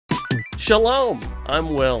Shalom,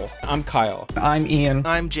 I'm Will. I'm Kyle. I'm Ian.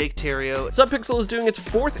 I'm Jake Terrio. Subpixel is doing its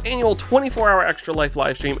 4th annual 24-hour Extra Life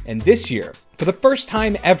livestream. And this year, for the first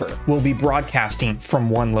time ever, We'll be broadcasting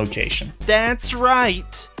from one location. That's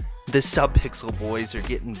right. The Subpixel boys are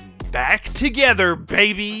getting back together,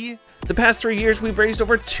 baby. The past 3 years, we've raised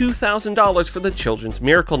over $2,000 for the Children's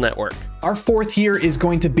Miracle Network. Our 4th year is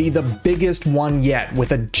going to be the biggest one yet,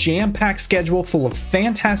 with a jam-packed schedule full of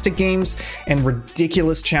fantastic games and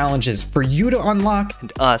ridiculous challenges for you to unlock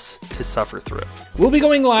And us to suffer through. we'll be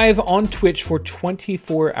going live on Twitch for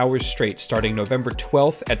 24 hours straight, starting November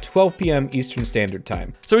 12th at 12 p.m. Eastern Standard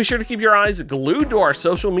Time. So be sure to keep your eyes glued to our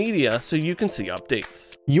social media so you can see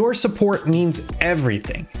updates. Your support means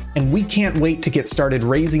everything, and we can't wait to get started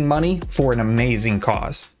raising money for an amazing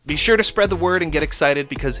cause. Be sure to spread the word and get excited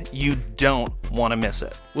because you don't want to miss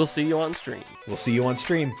it. We'll see you on stream. We'll see you on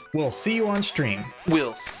stream. We'll see you on stream.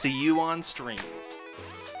 We'll see you on stream.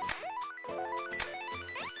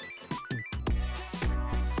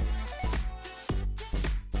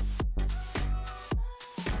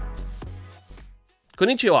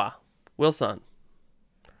 Konnichiwa, Wilson.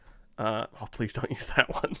 Oh, please don't use that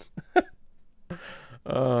one.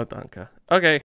 Oh, danke. Okay.